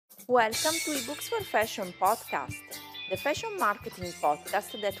Welcome to eBooks for Fashion podcast, the fashion marketing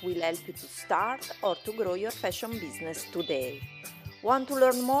podcast that will help you to start or to grow your fashion business today. Want to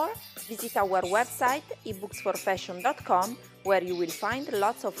learn more? Visit our website ebooksforfashion.com where you will find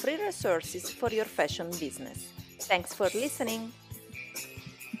lots of free resources for your fashion business. Thanks for listening.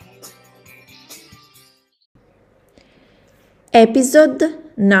 Episode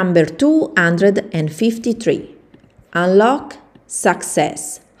number 253. Unlock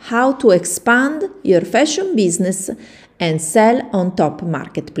Success. How to expand your fashion business and sell on top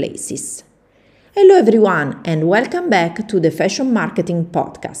marketplaces. Hello everyone and welcome back to the Fashion Marketing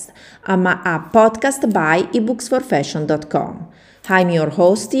Podcast, a podcast by ebooksforfashion.com. I'm your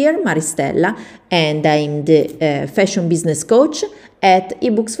host here, Maristella, and I'm the fashion business coach at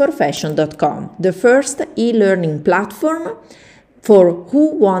ebooksforfashion.com, the first e-learning platform for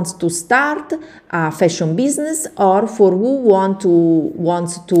who wants to start a fashion business or for who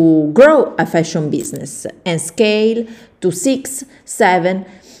wants to grow a fashion business and scale to 6-7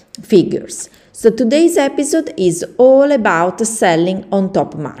 figures. So today's episode is all about selling on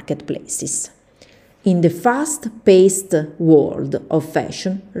top marketplaces. In the fast-paced world of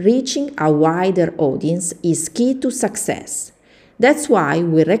fashion, reaching a wider audience is key to success. That's why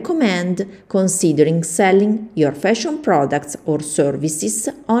we recommend considering selling your fashion products or services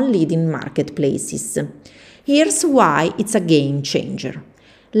on leading marketplaces. Here's why it's a game changer.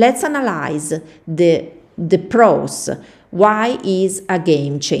 Let's analyze the pros. Why is a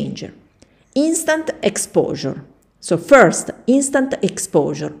game changer? Instant exposure. So first, instant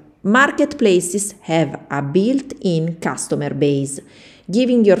exposure. Marketplaces have a built-in customer base,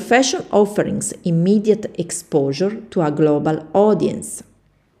 giving your fashion offerings immediate exposure to a global audience.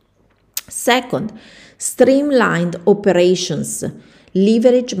 Second, streamlined operations.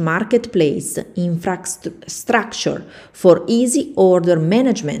 Leverage marketplace infrastructure for easy order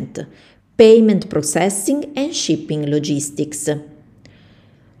management, payment processing, and shipping logistics.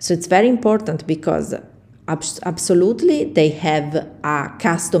 So it's very important because absolutely they have a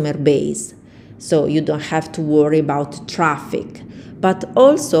customer base, so you don't have to worry about traffic, but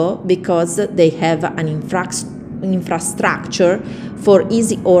also because they have an infrastructure for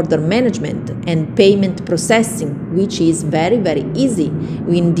easy order management and payment processing, which is very, very easy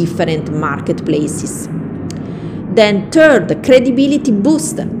in different marketplaces. Then third, credibility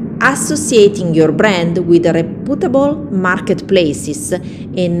boost. Associating your brand with reputable marketplaces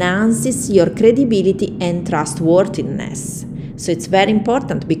enhances your credibility and trustworthiness. So it's very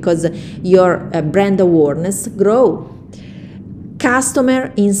important because your brand awareness grows.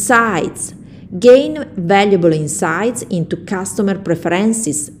 Customer insights. Gain valuable insights into customer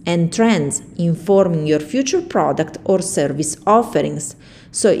preferences and trends, informing your future product or service offerings.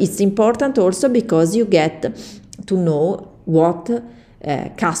 So it's important also because you get to know what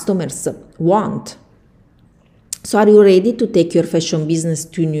customers want. So are you ready to take your fashion business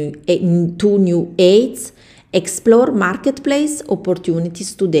to new heights? Explore marketplace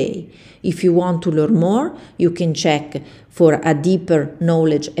opportunities today. If you want to learn more, you can check for a deeper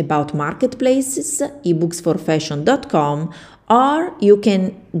knowledge about marketplaces, ebooksforfashion.com, or you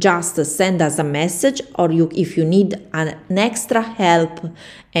can just send us a message, or if you need an extra help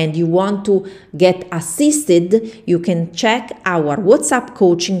and you want to get assisted, you can check our WhatsApp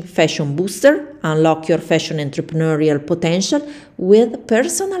coaching Fashion Booster, unlock your fashion entrepreneurial potential with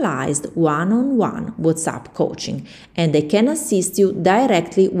personalized one-on-one WhatsApp coaching, and they can assist you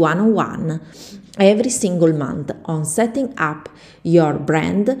directly one-on-one every single month on setting up your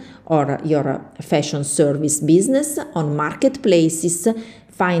brand or your fashion service business on marketplaces,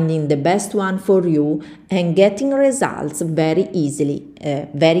 finding the best one for you and getting results very easily,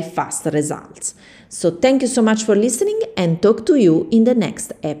 very fast results. So thank you so much for listening and talk to you in the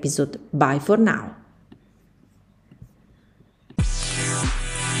next episode. Bye for now.